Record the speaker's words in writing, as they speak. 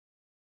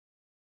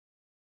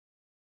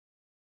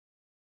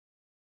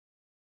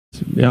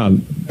Yeah,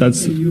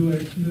 that's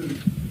U.S. News.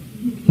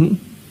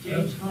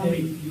 James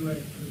Comey, U.S.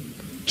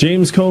 News.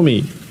 James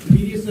Comey.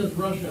 Media says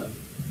Russia.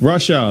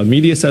 Russia.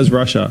 Media says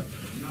Russia.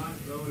 Not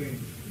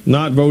voting.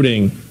 Not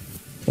voting.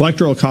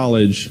 Electoral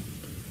College.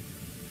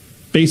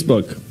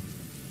 Facebook.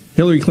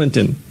 Hillary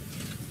Clinton.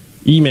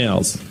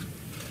 Emails.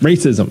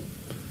 Racism.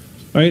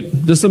 Right?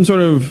 Just some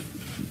sort of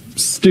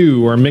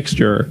stew or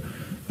mixture,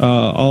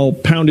 all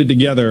pounded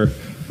together.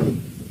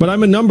 But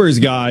I'm a numbers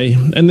guy,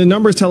 and the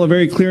numbers tell a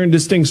very clear and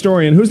distinct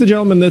story. And who's the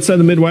gentleman that said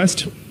the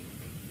Midwest?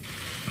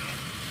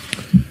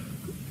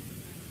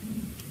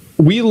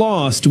 We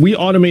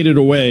automated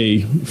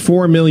away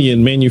 4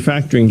 million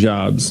manufacturing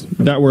jobs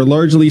that were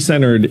largely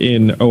centered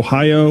in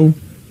Ohio,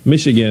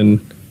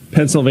 Michigan,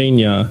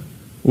 Pennsylvania,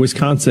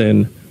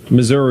 Wisconsin,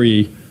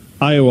 Missouri,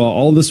 Iowa,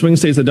 all the swing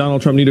states that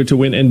Donald Trump needed to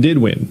win and did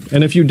win.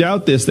 And if you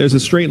doubt this, there's a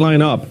straight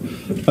line up,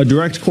 a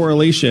direct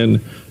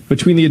correlation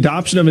between the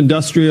adoption of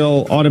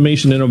industrial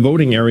automation in a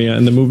voting area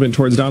and the movement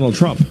towards Donald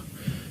Trump.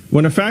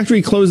 When a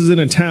factory closes in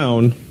a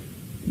town,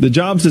 the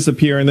jobs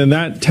disappear, and then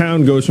that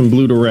town goes from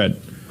blue to red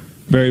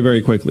very,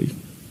 very quickly.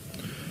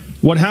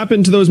 What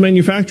happened to those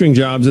manufacturing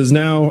jobs is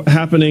now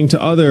happening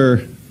to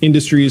other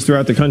industries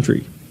throughout the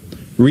country.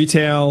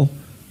 Retail,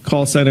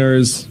 call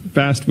centers,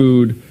 fast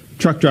food,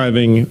 truck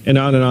driving, and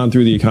on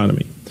through the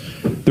economy.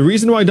 The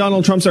reason why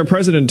Donald Trump's our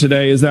president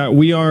today is that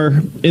we are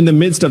in the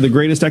midst of the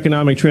greatest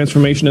economic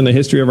transformation in the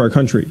history of our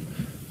country,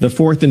 the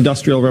fourth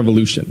industrial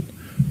revolution.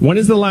 When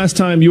is the last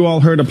time you all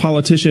heard a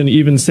politician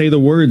even say the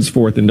words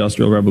fourth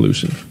industrial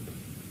revolution?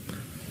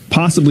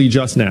 Possibly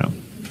just now.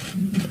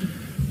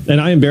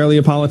 And I am barely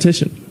a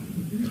politician.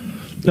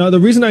 Now, the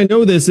reason I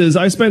know this is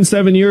I spent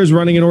 7 years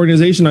running an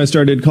organization I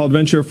started called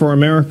Venture for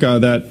America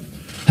that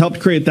helped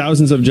create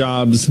thousands of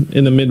jobs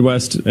in the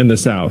Midwest and the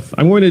South.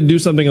 I'm going to do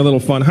something a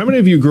little fun. How many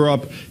of you grew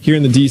up here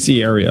in the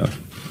D.C. area?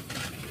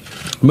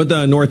 But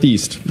the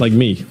Northeast, like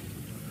me?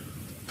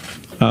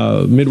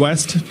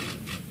 Midwest?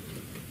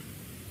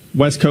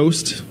 West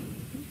Coast?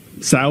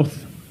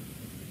 South?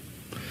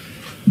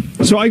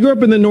 So I grew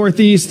up in the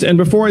Northeast, and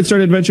before I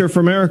started Venture for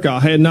America, I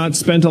had not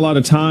spent a lot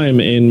of time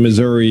in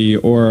Missouri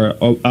or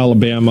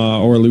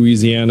Alabama or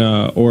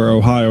Louisiana or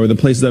Ohio or the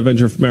places that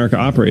Venture for America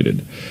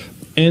operated.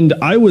 And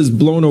I was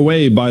blown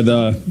away by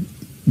the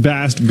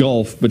vast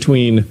gulf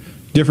between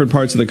different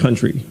parts of the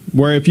country,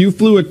 where if you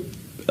flew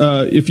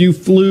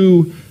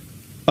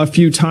a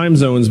few time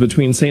zones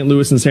between St.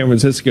 Louis and San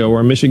Francisco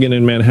or Michigan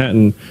and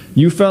Manhattan,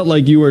 you felt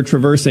like you were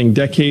traversing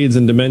decades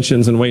and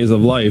dimensions and ways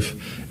of life,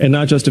 and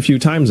not just a few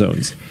time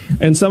zones.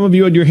 And some of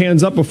you had your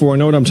hands up before and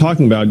know what I'm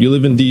talking about. You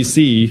live in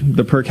D.C.,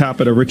 the per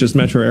capita richest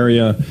metro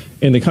area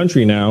in the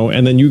country now,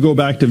 and then you go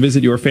back to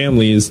visit your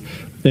families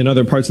in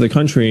other parts of the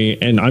country,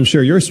 and I'm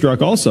sure you're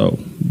struck also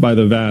by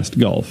the vast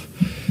gulf.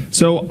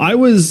 So I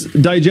was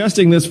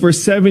digesting this for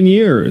 7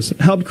 years,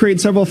 helped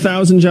create several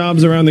thousand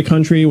jobs around the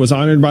country, was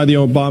honored by the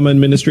Obama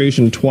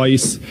administration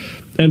twice,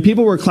 and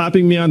people were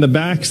clapping me on the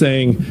back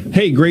saying,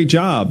 hey, great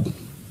job.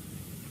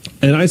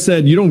 And I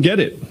said, you don't get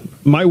it.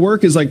 My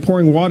work is like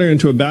pouring water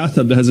into a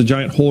bathtub that has a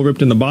giant hole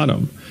ripped in the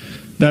bottom.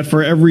 That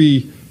for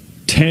every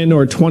 10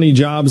 or 20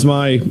 jobs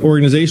my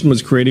organization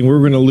was creating, we were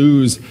going to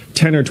lose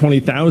 10 or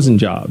 20,000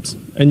 jobs.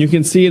 And you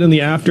can see it in the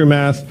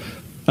aftermath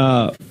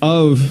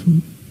of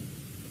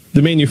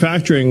the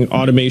manufacturing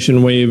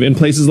automation wave in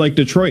places like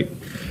Detroit,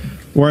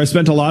 where I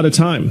spent a lot of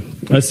time.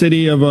 A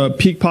city of a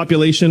peak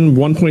population,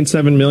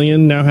 1.7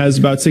 million, now has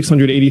about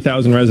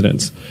 680,000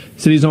 residents.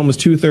 The city's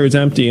almost 2/3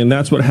 empty, and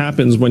that's what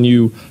happens when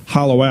you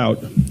hollow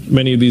out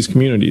many of these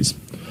communities.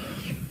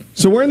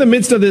 So we're in the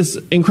midst of this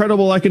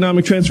incredible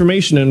economic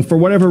transformation, and for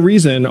whatever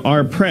reason,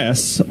 our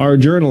press, our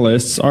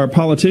journalists, our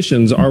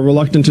politicians are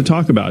reluctant to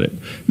talk about it.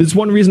 This is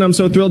one reason I'm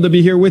so thrilled to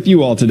be here with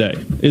you all today,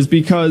 is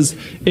because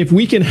if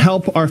we can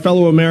help our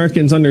fellow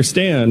Americans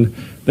understand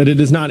that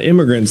it is not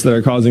immigrants that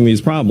are causing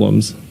these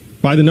problems,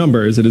 by the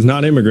numbers, it is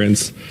not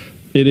immigrants,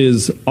 it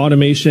is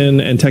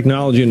automation and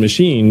technology and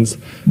machines.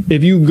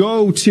 If you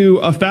go to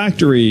a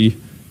factory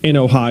in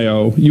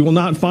Ohio, you will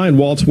not find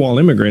wall-to-wall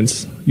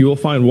immigrants. You will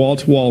find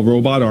wall-to-wall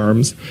robot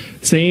arms.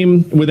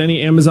 Same with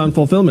any Amazon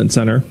fulfillment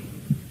center.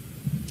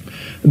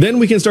 Then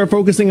we can start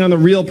focusing on the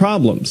real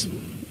problems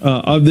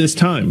of this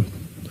time.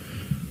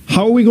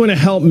 How are we going to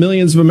help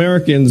millions of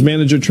Americans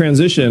manage a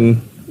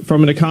transition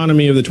from an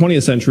economy of the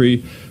 20th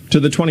century to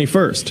the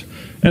 21st?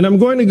 And I'm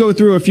going to go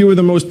through a few of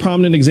the most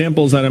prominent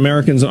examples that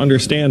Americans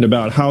understand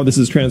about how this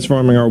is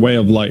transforming our way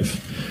of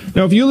life.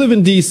 Now, if you live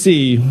in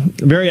D.C.,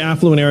 very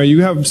affluent area,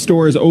 you have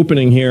stores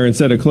opening here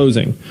instead of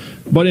closing.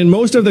 But in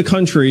most of the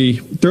country,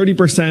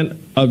 30%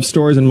 of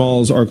stores and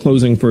malls are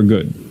closing for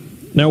good.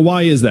 Now,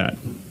 why is that?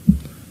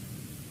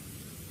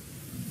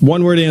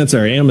 One word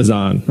answer,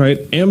 Amazon, right?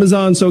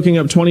 Amazon soaking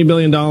up $20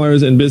 billion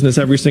in business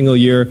every single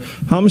year.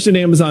 How much did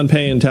Amazon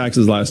pay in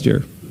taxes last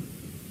year?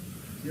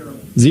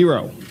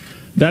 Zero.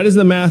 That is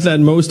the math that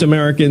most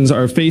Americans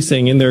are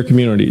facing in their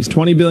communities.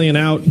 20 billion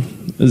out,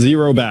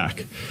 zero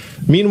back.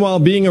 Meanwhile,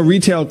 being a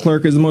retail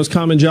clerk is the most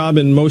common job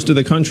in most of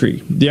the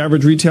country. The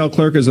average retail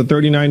clerk is a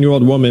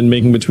 39-year-old woman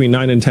making between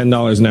 $9 and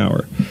 $10 an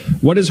hour.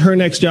 What is her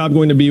next job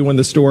going to be when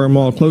the store or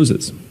mall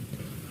closes?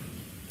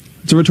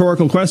 It's a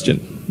rhetorical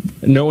question.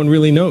 No one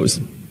really knows.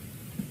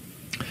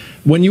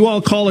 When you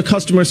all call a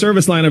customer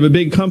service line of a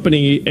big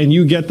company and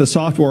you get the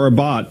software or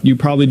bot, you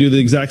probably do the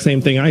exact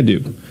same thing I do,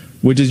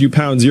 which is you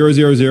pound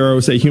 000,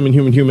 say human,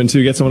 human, human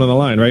to get someone on the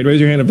line, right? Raise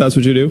your hand if that's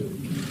what you do.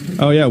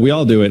 Oh yeah, we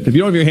all do it. If you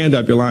don't have your hand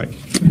up, you're lying.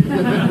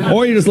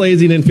 Or you're just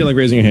lazy and didn't feel like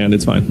raising your hand,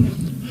 it's fine.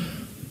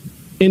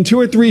 In 2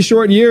 or 3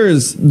 short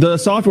years, the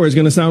software is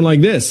going to sound like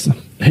this.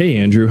 Hey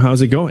Andrew,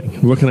 how's it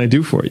going? What can I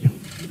do for you?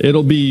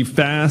 It'll be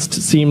fast,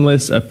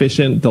 seamless,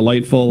 efficient,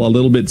 delightful, a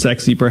little bit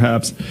sexy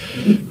perhaps.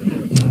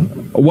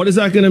 What is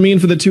that going to mean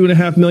for the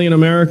 2.5 million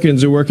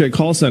Americans who work at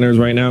call centers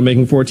right now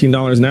making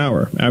 $14 an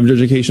hour, average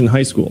education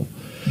high school?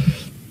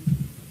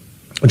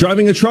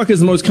 Driving a truck is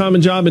the most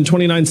common job in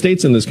 29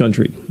 states in this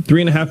country.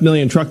 3.5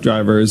 million truck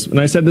drivers. And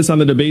I said this on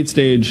the debate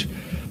stage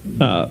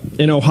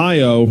in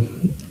Ohio.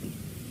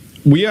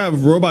 We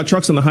have robot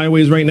trucks on the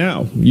highways right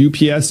now.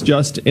 UPS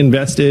just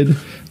invested.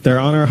 They're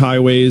on our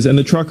highways, and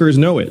the truckers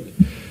know it.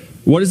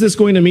 What is this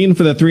going to mean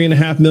for the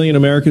 3.5 million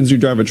Americans who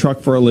drive a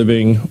truck for a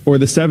living, or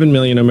the 7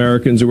 million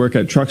Americans who work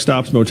at truck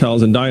stops,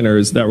 motels, and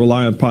diners that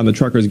rely upon the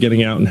truckers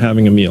getting out and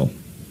having a meal?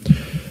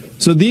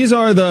 So these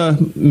are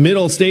the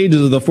middle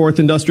stages of the fourth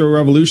industrial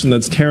revolution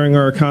that's tearing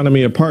our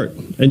economy apart.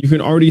 And you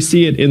can already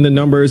see it in the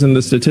numbers and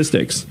the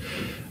statistics.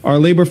 Our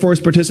labor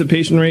force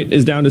participation rate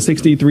is down to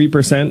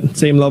 63%,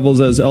 same levels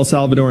as El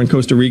Salvador and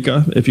Costa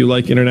Rica, if you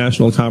like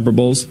international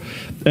comparables,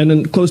 and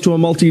then close to a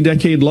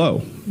multi-decade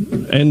low.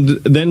 And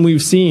then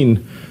we've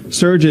seen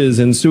surges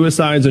in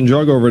suicides and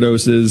drug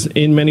overdoses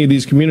in many of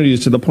these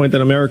communities to the point that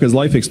America's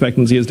life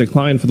expectancy has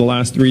declined for the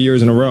last 3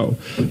 years in a row.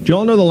 Do you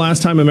all know the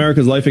last time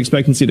America's life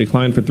expectancy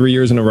declined for 3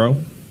 years in a row?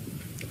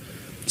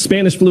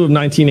 Spanish flu of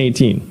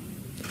 1918,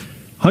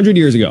 100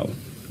 years ago.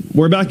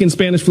 We're back in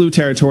Spanish flu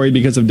territory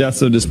because of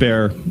deaths of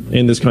despair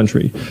in this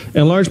country,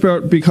 in large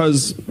part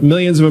because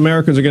millions of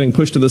Americans are getting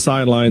pushed to the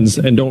sidelines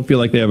and don't feel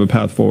like they have a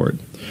path forward.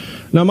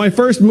 Now, my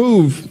first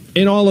move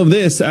in all of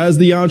this as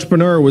the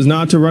entrepreneur was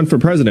not to run for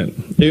president.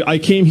 I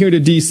came here to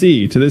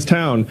D.C., to this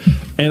town,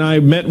 and I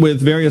met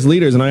with various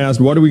leaders and I asked,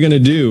 what are we going to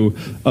do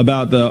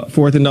about the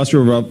fourth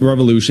industrial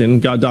revolution,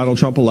 got Donald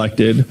Trump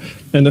elected,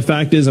 and the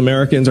fact is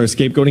Americans are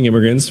scapegoating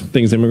immigrants,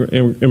 things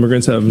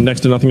immigrants have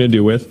next to nothing to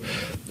do with.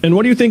 And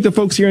what do you think the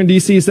folks here in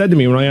D.C. said to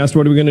me when I asked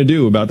what are we going to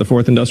do about the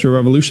fourth industrial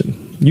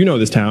revolution? You know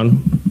this town.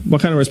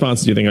 What kind of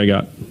response do you think I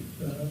got?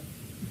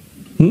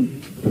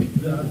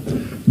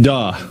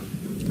 Duh.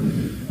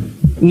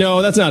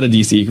 No, that's not a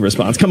DC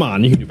response. Come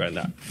on, you can do better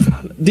than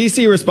that.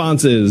 DC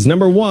response is,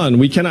 number 1,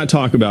 we cannot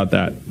talk about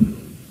that.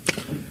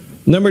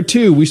 Number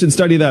 2, we should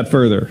study that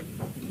further.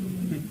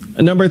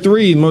 And number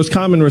 3, most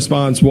common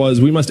response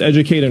was, we must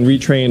educate and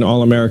retrain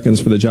all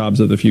Americans for the jobs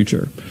of the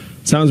future.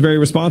 Sounds very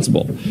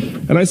responsible.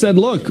 And I said,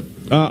 look,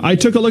 I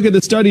took a look at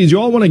the studies. You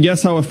all want to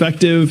guess how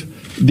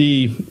effective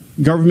the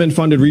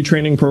government-funded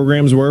retraining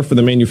programs were for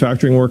the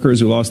manufacturing workers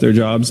who lost their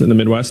jobs in the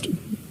Midwest?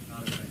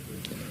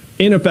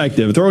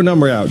 Ineffective. Throw a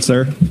number out,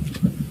 sir.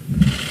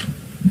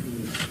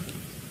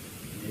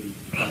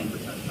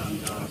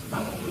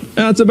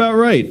 That's about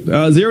right.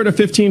 0 to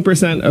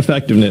 15%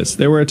 effectiveness.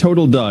 They were a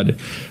total dud.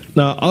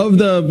 Now, of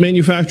the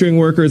manufacturing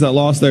workers that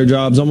lost their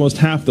jobs, almost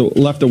half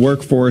left the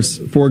workforce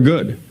for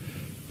good,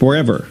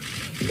 forever.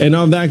 And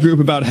of that group,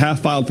 about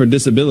half filed for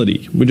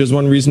disability, which is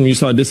one reason you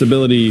saw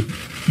disability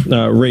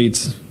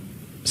rates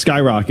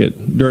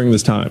skyrocket during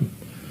this time.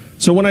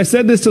 So when I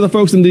said this to the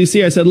folks in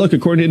D.C., I said, look,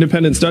 according to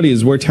independent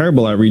studies, we're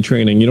terrible at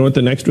retraining. You know what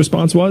the next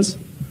response was?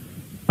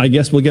 I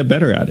guess we'll get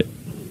better at it.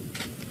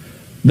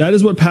 That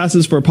is what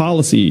passes for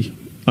policy,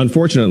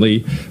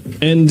 unfortunately.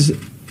 And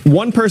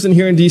one person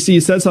here in D.C.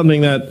 said something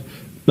that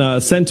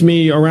sent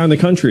me around the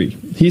country.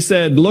 He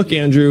said, look,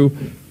 Andrew,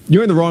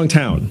 you're in the wrong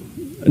town.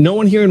 No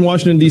one here in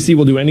Washington, D.C.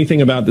 will do anything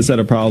about this set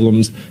of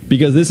problems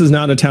because this is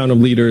not a town of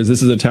leaders,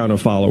 this is a town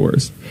of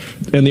followers.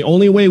 And the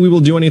only way we will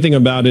do anything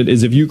about it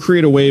is if you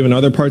create a wave in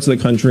other parts of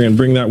the country and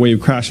bring that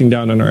wave crashing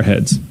down on our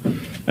heads.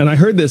 And I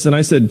heard this and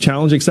I said,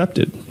 challenge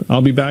accepted.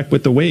 I'll be back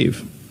with the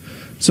wave.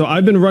 So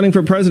I've been running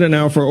for president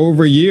now for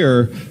over a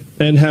year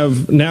and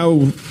have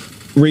now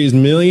raised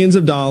millions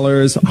of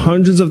dollars,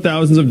 hundreds of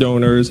thousands of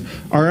donors.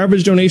 Our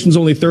average donation is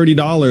only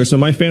 $30, so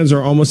my fans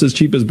are almost as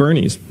cheap as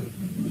Bernie's.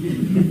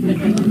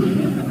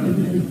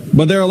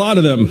 But there are a lot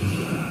of them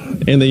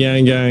in the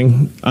Yang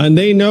Gang, and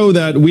they know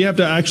that we have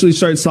to actually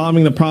start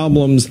solving the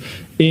problems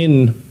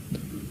in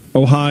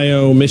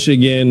Ohio,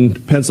 Michigan,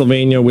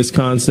 Pennsylvania,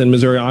 Wisconsin,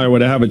 Missouri, Iowa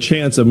to have a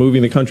chance of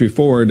moving the country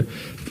forward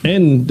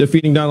and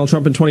defeating Donald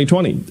Trump in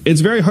 2020.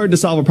 It's very hard to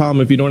solve a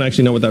problem if you don't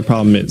actually know what that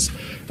problem is.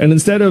 And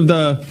instead of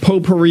the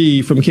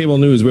potpourri from cable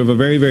news, we have a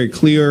very, very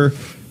clear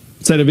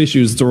set of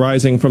issues that's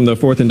arising from the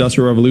fourth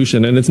industrial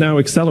revolution, and it's now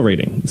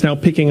accelerating. It's now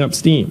picking up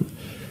steam.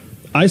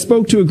 I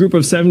spoke to a group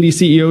of 70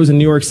 CEOs in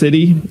New York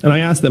City, and I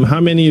asked them, how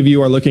many of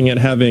you are looking at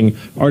having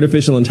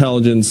artificial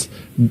intelligence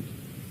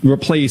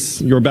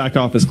replace your back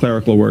office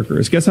clerical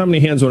workers? Guess how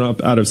many hands went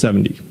up out of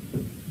 70?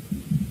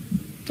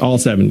 All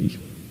 70.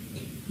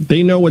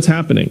 They know what's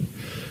happening.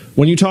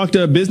 When you talk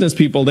to business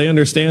people, they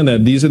understand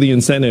that these are the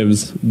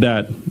incentives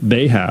that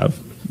they have,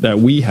 that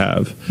we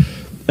have,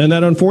 and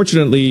that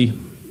unfortunately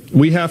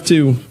we have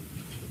to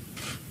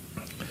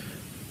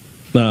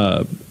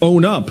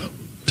own up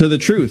to the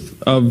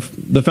truth of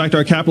the fact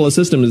our capitalist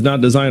system is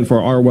not designed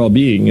for our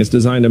well-being. It's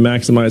designed to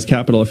maximize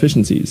capital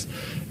efficiencies.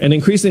 And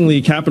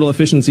increasingly, capital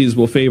efficiencies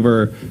will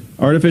favor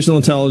artificial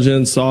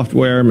intelligence,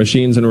 software,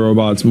 machines, and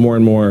robots more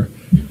and more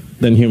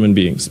than human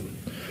beings.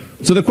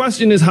 So the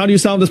question is, how do you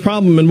solve this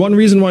problem? And one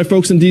reason why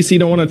folks in DC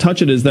don't want to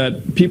touch it is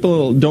that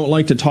people don't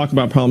like to talk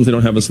about problems they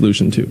don't have a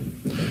solution to.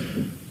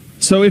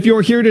 So if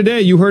you're here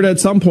today, you heard at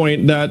some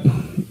point that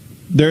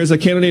there's a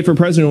candidate for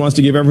president who wants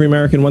to give every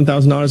American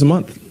 $1,000 a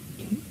month.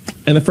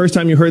 And the first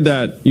time you heard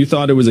that, you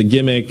thought it was a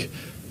gimmick,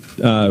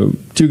 too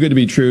good to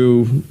be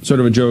true, sort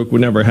of a joke,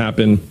 would never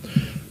happen.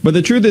 But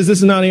the truth is, this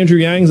is not Andrew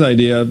Yang's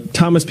idea.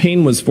 Thomas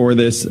Paine was for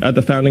this at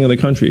the founding of the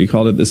country. He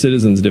called it the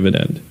citizen's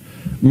dividend.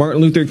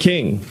 Martin Luther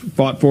King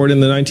fought for it in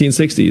the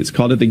 1960s,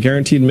 called it the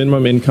guaranteed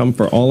minimum income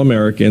for all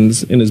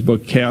Americans in his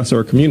book Chaos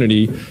or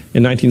Community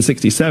in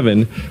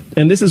 1967.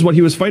 And this is what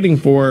he was fighting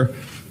for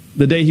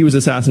the day he was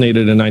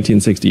assassinated in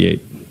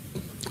 1968.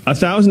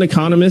 1,000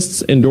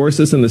 economists endorsed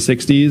this in the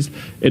 60s.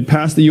 It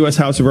passed the U.S.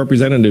 House of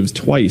Representatives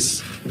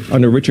twice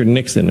under Richard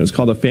Nixon. It was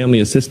called a Family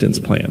Assistance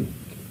Plan.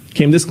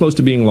 Came this close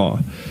to being law.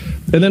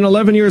 And then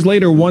 11 years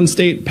later, one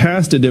state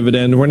passed a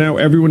dividend where now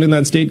everyone in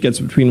that state gets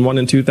between $1,000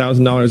 and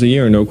 $2,000 a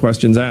year, no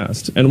questions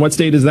asked. And what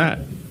state is that?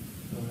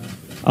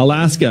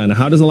 Alaska. And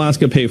how does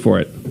Alaska pay for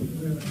it?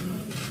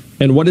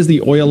 And what is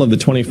the oil of the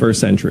 21st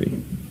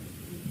century?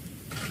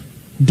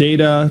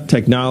 Data,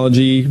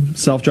 technology,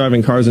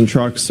 self-driving cars and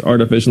trucks,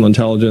 artificial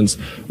intelligence.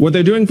 What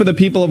they're doing for the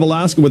people of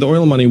Alaska with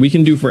oil money, we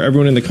can do for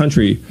everyone in the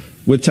country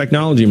with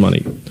technology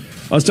money.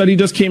 A study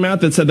just came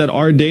out that said that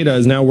our data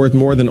is now worth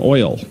more than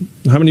oil.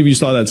 How many of you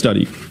saw that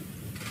study?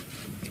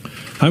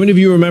 How many of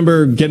you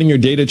remember getting your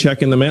data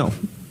check in the mail?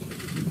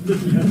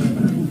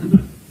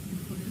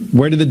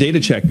 Where did the data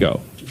check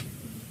go?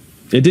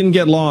 It didn't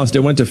get lost. It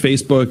went to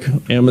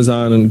Facebook,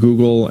 Amazon, and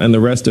Google, and the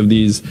rest of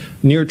these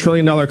near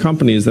trillion-dollar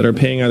companies that are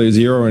paying either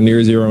zero or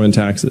near zero in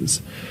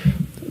taxes.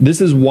 This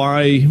is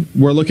why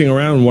we're looking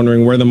around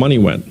wondering where the money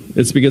went.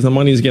 It's because the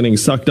money is getting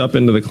sucked up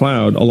into the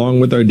cloud along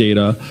with our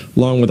data,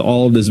 along with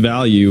all of this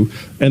value,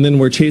 and then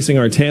we're chasing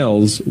our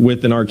tails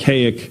with an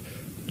archaic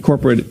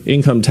corporate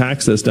income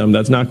tax system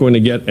that's not going to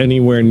get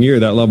anywhere near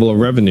that level of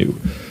revenue.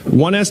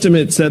 One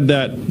estimate said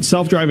that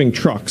self-driving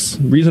trucks,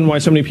 reason why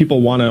so many people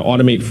want to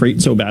automate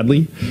freight so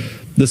badly,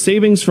 the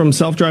savings from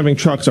self-driving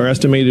trucks are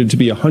estimated to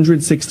be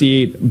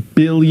 $168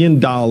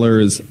 billion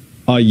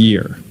a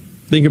year.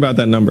 Think about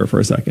that number for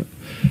a second.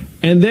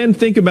 And then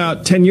think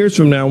about 10 years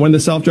from now when the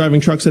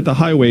self-driving trucks hit the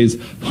highways,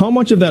 how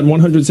much of that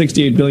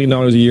 $168 billion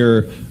a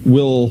year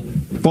will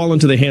fall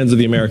into the hands of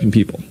the American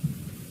people?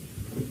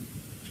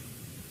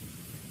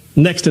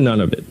 Next to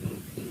none of it.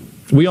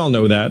 We all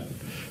know that.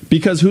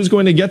 Because who's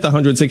going to get the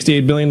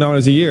 $168 billion a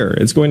year?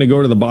 It's going to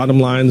go to the bottom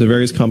lines of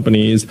various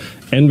companies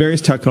and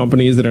various tech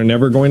companies that are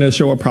never going to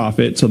show a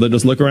profit. So they'll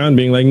just look around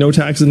being like, no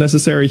tax is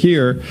necessary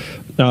here.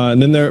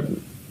 And then they're...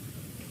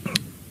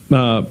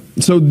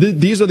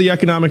 these are the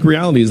economic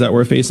realities that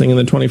we're facing in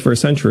the 21st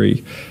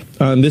century.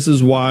 This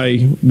is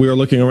why we're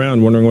looking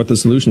around wondering what the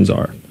solutions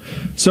are.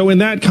 So in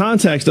that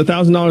context,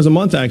 $1,000 a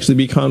month actually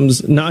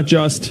becomes not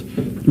just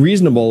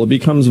reasonable, it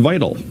becomes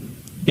vital.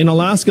 In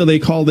Alaska, they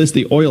call this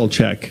the oil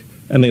check,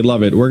 and they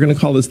love it. We're going to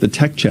call this the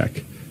tech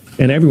check,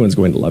 and everyone's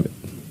going to love it.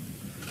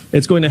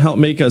 It's going to help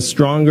make us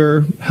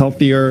stronger,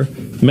 healthier,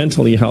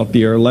 mentally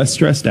healthier, less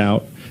stressed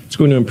out. It's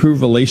going to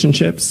improve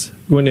relationships,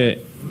 going to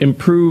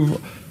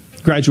improve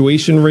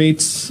graduation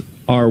rates,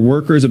 our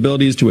workers'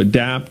 abilities to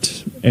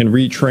adapt and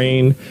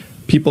retrain,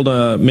 people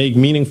to make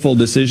meaningful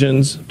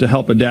decisions to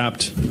help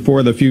adapt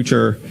for the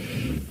future.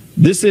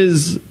 This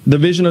is the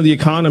vision of the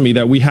economy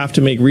that we have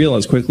to make real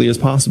as quickly as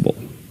possible.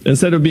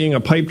 Instead of being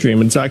a pipe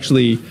dream, it's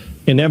actually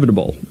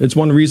inevitable. It's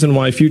one reason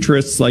why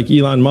futurists like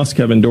Elon Musk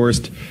have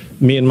endorsed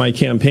me in my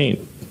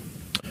campaign.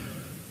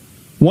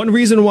 One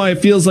reason why it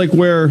feels like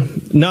we're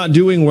not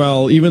doing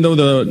well, even though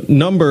the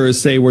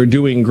numbers say we're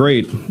doing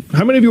great.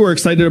 How many of you were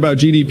excited about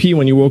GDP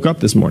when you woke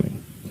up this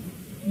morning?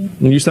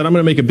 When you said, I'm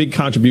going to make a big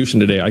contribution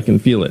today, I can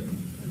feel it.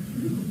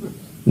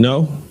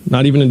 No?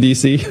 Not even in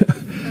DC?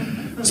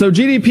 So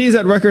GDP is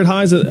at record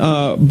highs,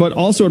 but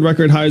also at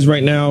record highs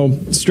right now.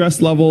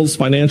 Stress levels,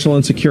 financial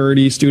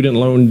insecurity, student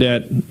loan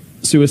debt,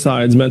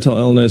 suicides, mental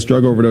illness,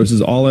 drug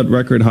overdoses, all at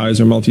record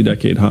highs or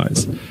multi-decade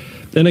highs.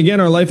 And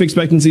again, our life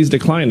expectancy is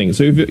declining.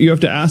 So you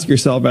have to ask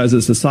yourself as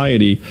a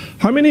society,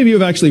 how many of you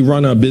have actually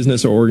run a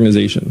business or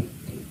organization?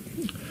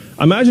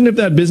 Imagine if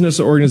that business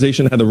or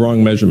organization had the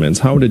wrong measurements.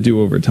 How would it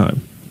do over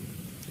time?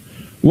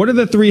 What are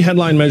the three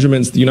headline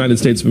measurements the United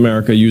States of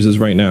America uses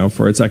right now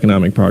for its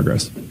economic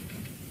progress?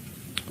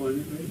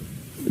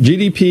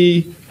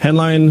 GDP,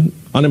 headline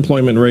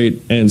unemployment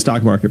rate, and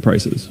stock market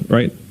prices,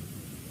 right?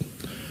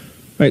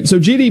 Right, so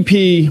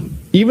GDP,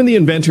 even the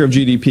inventor of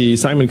GDP,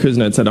 Simon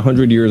Kuznets, said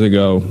 100 years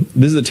ago,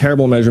 this is a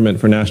terrible measurement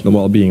for national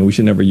well-being. We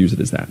should never use it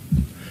as that.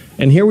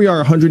 And here we are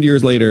 100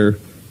 years later,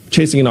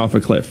 chasing it off a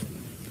cliff.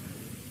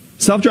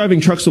 Self-driving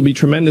trucks will be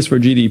tremendous for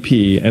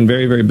GDP and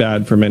very, very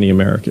bad for many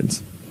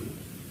Americans.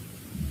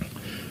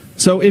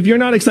 So if you're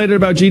not excited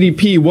about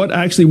GDP, what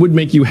actually would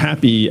make you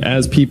happy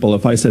as people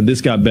if I said this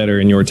got better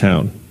in your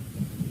town?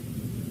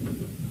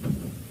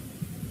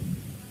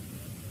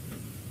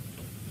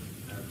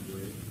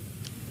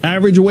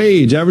 Average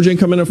wage, average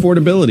income and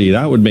affordability,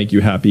 that would make you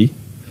happy.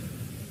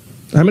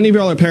 How many of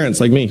y'all are parents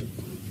like me?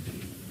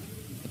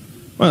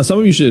 Well, some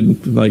of you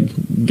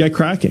should get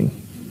cracking.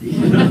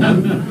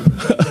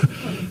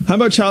 How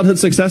about childhood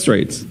success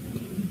rates?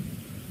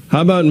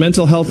 How about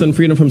mental health and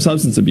freedom from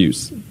substance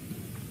abuse?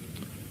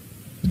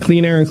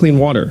 Clean air and clean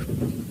water.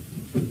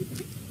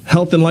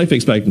 Health and life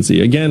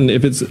expectancy. Again,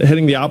 if it's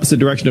heading the opposite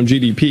direction of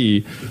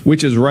GDP,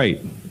 which is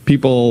right?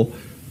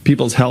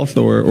 People's health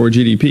or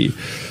GDP.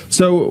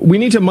 So we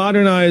need to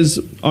modernize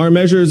our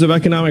measures of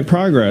economic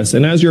progress.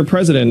 And as your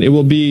president, it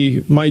will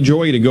be my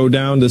joy to go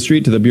down the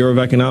street to the Bureau of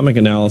Economic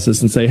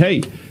Analysis and say,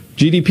 hey,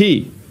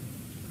 GDP,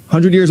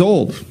 100 years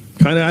old,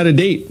 kind of out of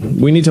date.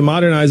 We need to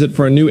modernize it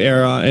for a new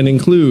era and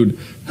include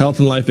health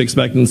and life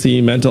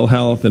expectancy, mental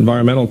health,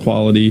 environmental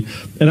quality.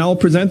 And I'll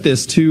present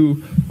this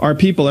to our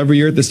people every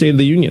year at the State of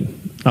the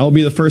Union. I will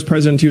be the first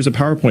president to use a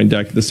PowerPoint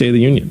deck at the State of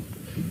the Union.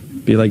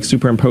 Be like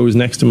superimposed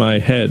next to my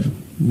head.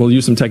 We'll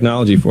use some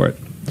technology for it.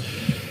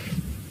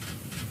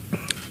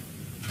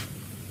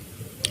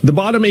 The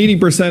bottom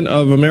 80%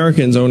 of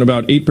Americans own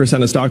about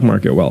 8% of stock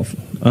market wealth.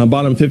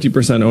 Bottom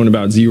 50% own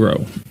about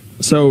 0.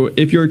 So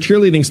if you're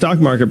cheerleading stock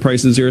market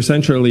prices, you're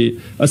essentially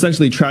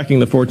tracking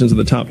the fortunes of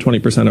the top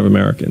 20% of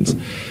Americans.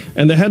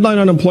 And the headline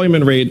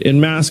unemployment rate, it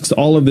masks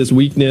all of this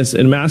weakness.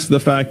 It masks the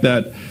fact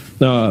that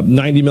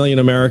 90 million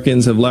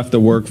Americans have left the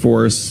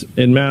workforce.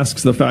 It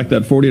masks the fact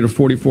that 40 to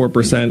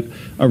 44%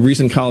 of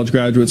recent college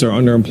graduates are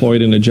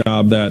underemployed in a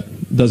job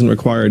that doesn't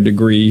require a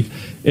degree.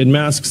 It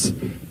masks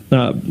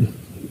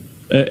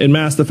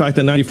the fact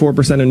that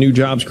 94% of new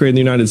jobs created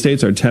in the United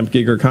States are temp,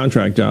 gig, or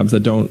contract jobs that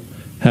don't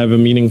have a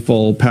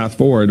meaningful path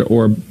forward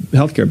or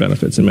healthcare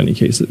benefits in many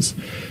cases.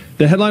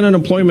 The headline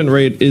unemployment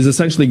rate is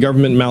essentially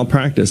government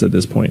malpractice at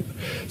this point.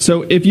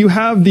 So if you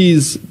have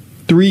these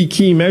 3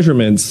 key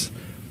measurements,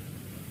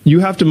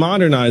 you have to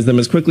modernize them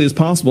as quickly as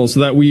possible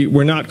so that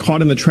we're not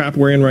caught in the trap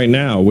we're in right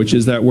now, which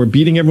is that we're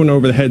beating everyone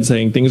over the head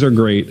saying things are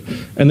great,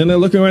 and then they're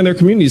looking around their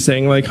communities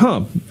saying like,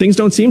 things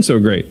don't seem so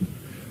great.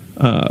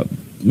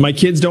 My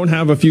kids don't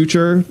have a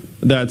future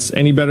that's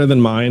any better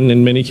than mine.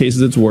 In many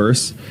cases, it's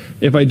worse.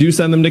 If I do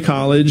send them to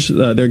college,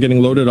 they're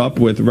getting loaded up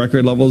with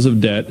record levels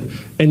of debt.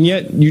 And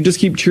yet, you just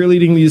keep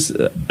cheerleading these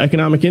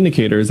economic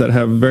indicators that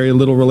have very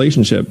little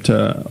relationship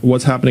to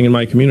what's happening in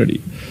my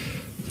community.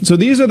 So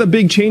these are the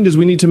big changes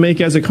we need to make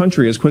as a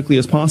country as quickly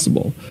as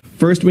possible.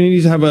 First, we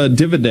need to have a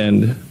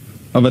dividend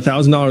of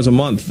 $1,000 a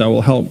month that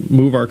will help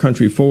move our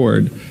country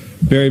forward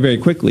very, very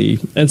quickly.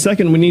 And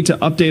second, we need to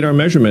update our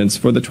measurements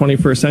for the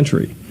 21st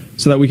century,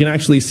 so that we can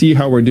actually see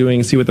how we're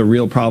doing, see what the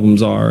real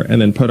problems are, and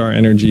then put our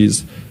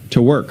energies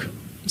to work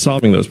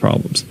solving those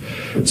problems.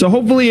 So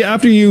hopefully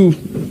after you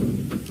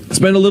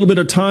spend a little bit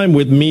of time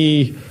with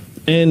me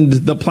and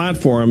the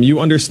platform, you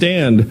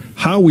understand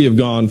how we have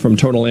gone from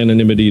total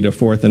anonymity to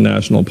 4th in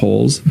national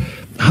polls,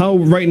 how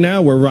right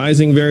now we're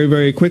rising very,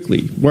 very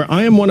quickly, where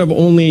I am one of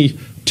only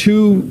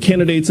 2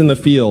 candidates in the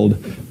field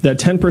that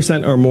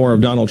 10% or more of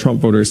Donald Trump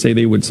voters say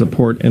they would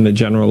support in the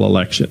general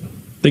election.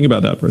 Think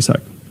about that for a sec.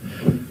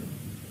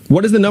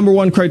 What is the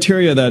 #1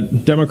 criteria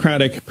that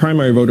Democratic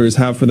primary voters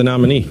have for the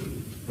nominee?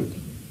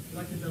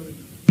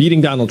 Beating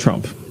Donald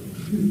Trump.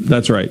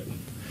 That's right.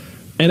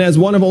 And as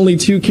one of only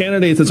 2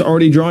 candidates that's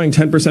already drawing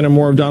 10% or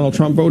more of Donald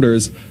Trump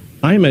voters,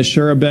 I am as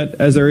sure a bet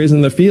as there is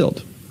in the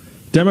field.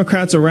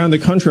 Democrats around the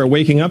country are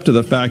waking up to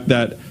the fact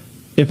that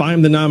if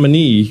I'm the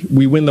nominee,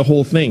 we win the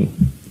whole thing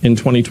in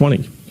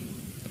 2020.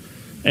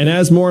 And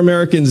as more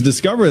Americans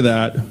discover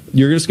that,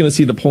 you're just going to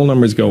see the poll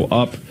numbers go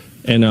up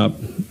and up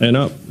and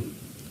up.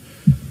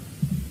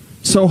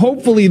 So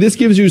hopefully this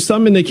gives you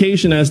some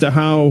indication as to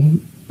how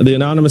the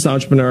anonymous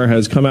entrepreneur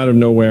has come out of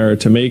nowhere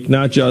to make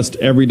not just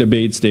every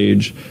debate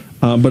stage,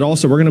 but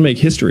also we're going to make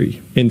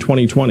history in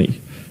 2020.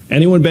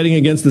 Anyone betting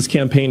against this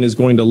campaign is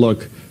going to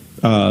look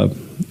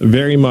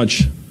very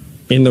much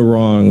in the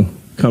wrong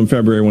come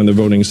February when the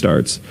voting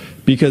starts.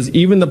 Because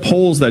even the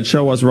polls that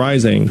show us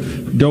rising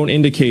don't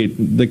indicate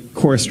the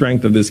core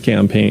strength of this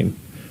campaign.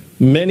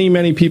 Many,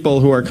 many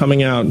people who are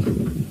coming out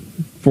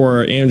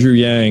for Andrew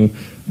Yang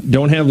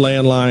don't have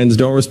landlines,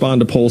 don't respond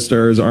to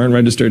pollsters, aren't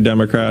registered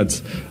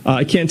Democrats.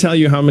 I can't tell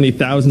you how many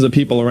thousands of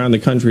people around the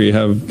country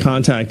have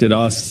contacted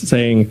us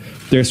saying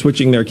they're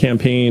switching their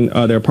campaign,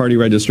 their party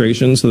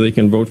registration so they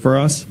can vote for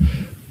us.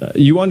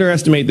 You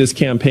underestimate this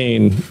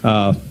campaign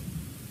to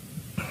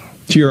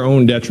your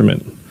own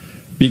detriment,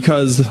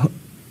 because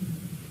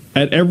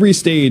at every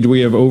stage we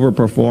have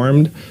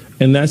overperformed,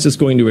 and that's just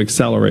going to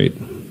accelerate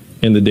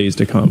in the days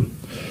to come.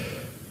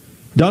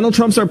 Donald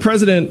Trump's our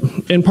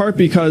president in part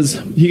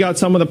because he got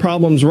some of the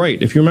problems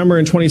right. If you remember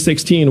in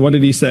 2016, what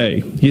did he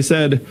say? He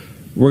said,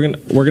 we're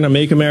going to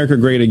make America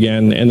great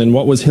again. And then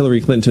what was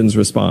Hillary Clinton's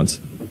response?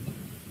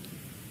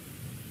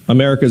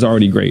 America's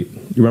already great.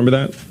 You remember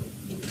that?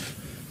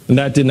 And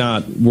that did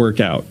not work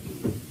out.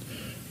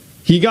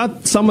 He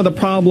got some of the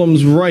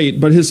problems right,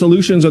 but his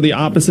solutions are the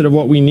opposite of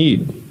what we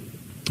need.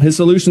 His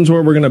solutions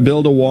were, we're going to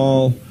build a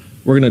wall,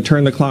 we're going to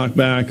turn the clock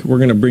back, we're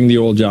going to bring the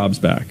old jobs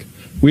back.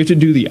 We have to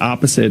do the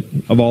opposite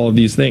of all of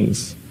these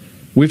things.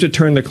 We have to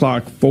turn the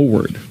clock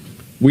forward.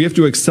 We have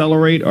to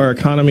accelerate our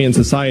economy and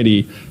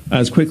society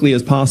as quickly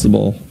as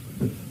possible.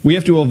 We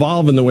have to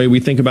evolve in the way we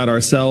think about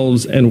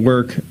ourselves and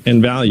work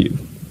and value.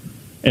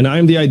 And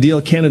I'm the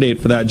ideal candidate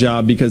for that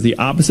job because the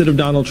opposite of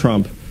Donald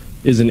Trump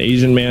is an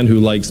Asian man who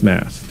likes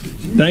math.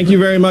 Thank you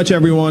very much,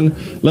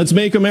 everyone. Let's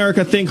make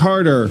America think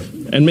harder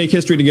and make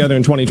history together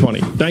in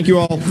 2020. Thank you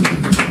all.